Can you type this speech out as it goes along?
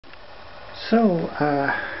So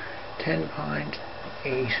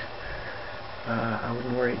 10.8. I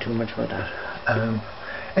wouldn't worry too much about that.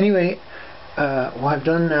 Anyway, what I've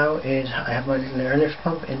done now is I have my little airlift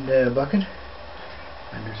pump in the bucket,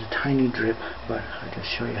 and there's a tiny drip, but I'll just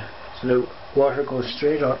show you. So the water goes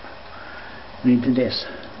straight up into this,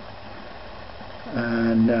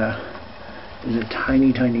 and there's a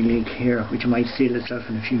tiny leak here which might seal itself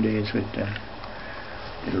in a few days with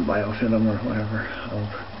little biofilm or whatever of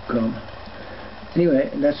gum. Anyway,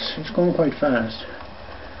 it's going quite fast,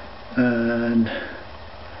 and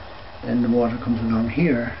then the water comes along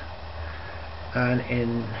here and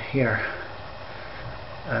in here,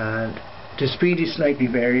 and the speed is slightly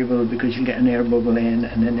variable because you get an air bubble in,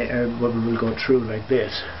 and then the air bubble will go through like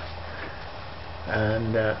this,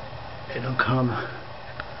 and it'll come.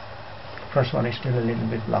 The first one is still a little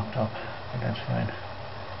bit blocked up, but that's fine.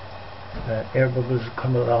 The air bubbles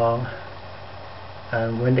come along,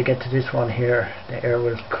 and when they get to this one here, the air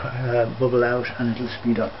will bubble out and it'll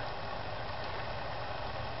speed up.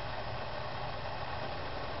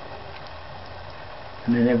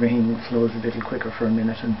 And then everything flows a little quicker for a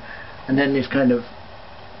minute, and then this kind of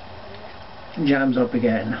jams up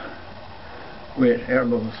again with air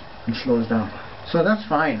bubbles and slows down. So that's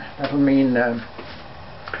fine. That'll mean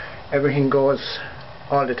everything goes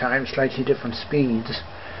all the time, slightly different speeds,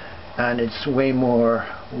 and it's way more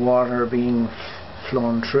water being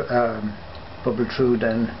flown through, bubbled through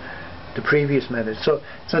than the previous method. So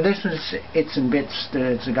this was ItsandBits.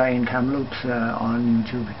 It's a guy in Kamloops on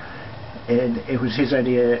YouTube. It was his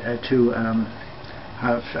idea to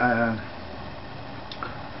have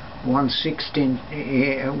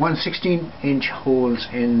 1/16-inch holes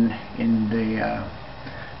in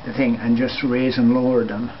the thing, and just raise and lower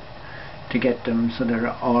them to get them so they're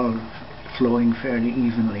all flowing fairly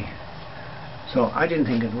evenly. So I didn't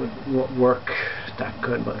think it would work that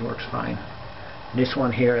good, but it works fine. This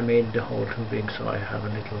one here, I made the hole too big, so I have a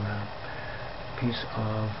little piece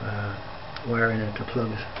of wire in it to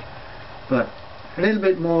plug it. But a little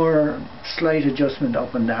bit more slight adjustment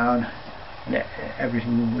up and down, and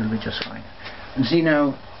everything will be just fine. And see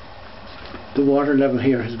now, the water level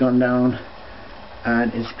here has gone down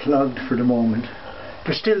and is plugged for the moment.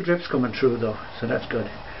 There's still drips coming through though, so that's good,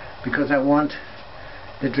 because I want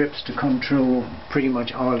the drips to come through pretty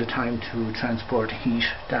much all the time to transport heat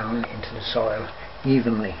down into the soil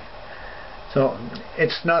evenly. So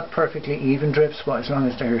it's not perfectly even drips, but as long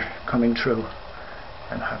as they're coming through,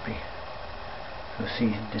 I'm happy. So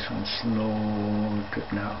see, this one's slow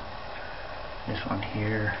drip now. This one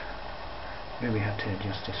here, maybe have to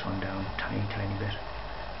adjust this one down a tiny bit.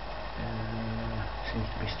 Seems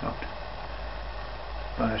to be stopped.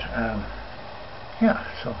 But yeah,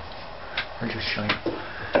 so I'll just show you.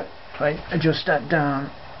 If I adjust that down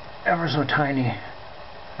ever so tiny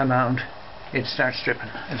amount, it starts dripping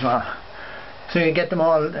as well. So you get them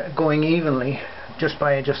all going evenly just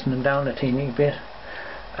by adjusting them down a teeny bit.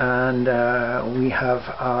 And we have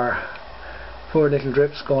our 4 little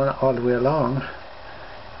drips going all the way along,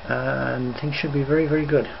 and things should be very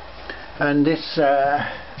good. And this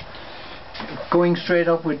going straight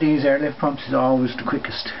up with these airlift pumps is always the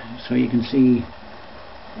quickest. So you can see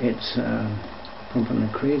it's pumping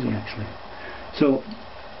like crazy actually. So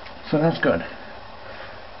that's good.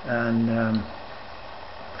 And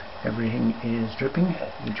everything is dripping.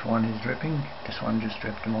 Each one is dripping. This one just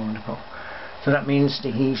dripped a moment ago. So that means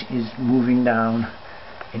the heat is moving down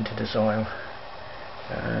into the soil,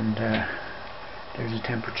 and there's a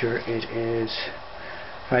temperature. It is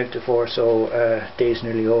 5 to 4, so day's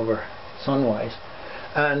nearly over sun-wise.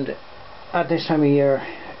 And at this time of year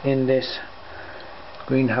in this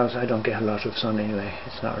greenhouse, I don't get a lot of sun anyway.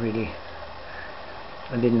 It's not really.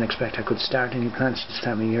 I didn't expect I could start any plants this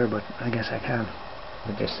time of year, but I guess I can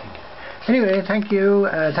with this thing. Anyway, thank you.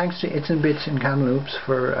 Thanks to ItsandBits in Kamloops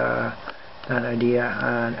for that idea,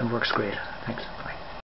 and it works great. Thanks.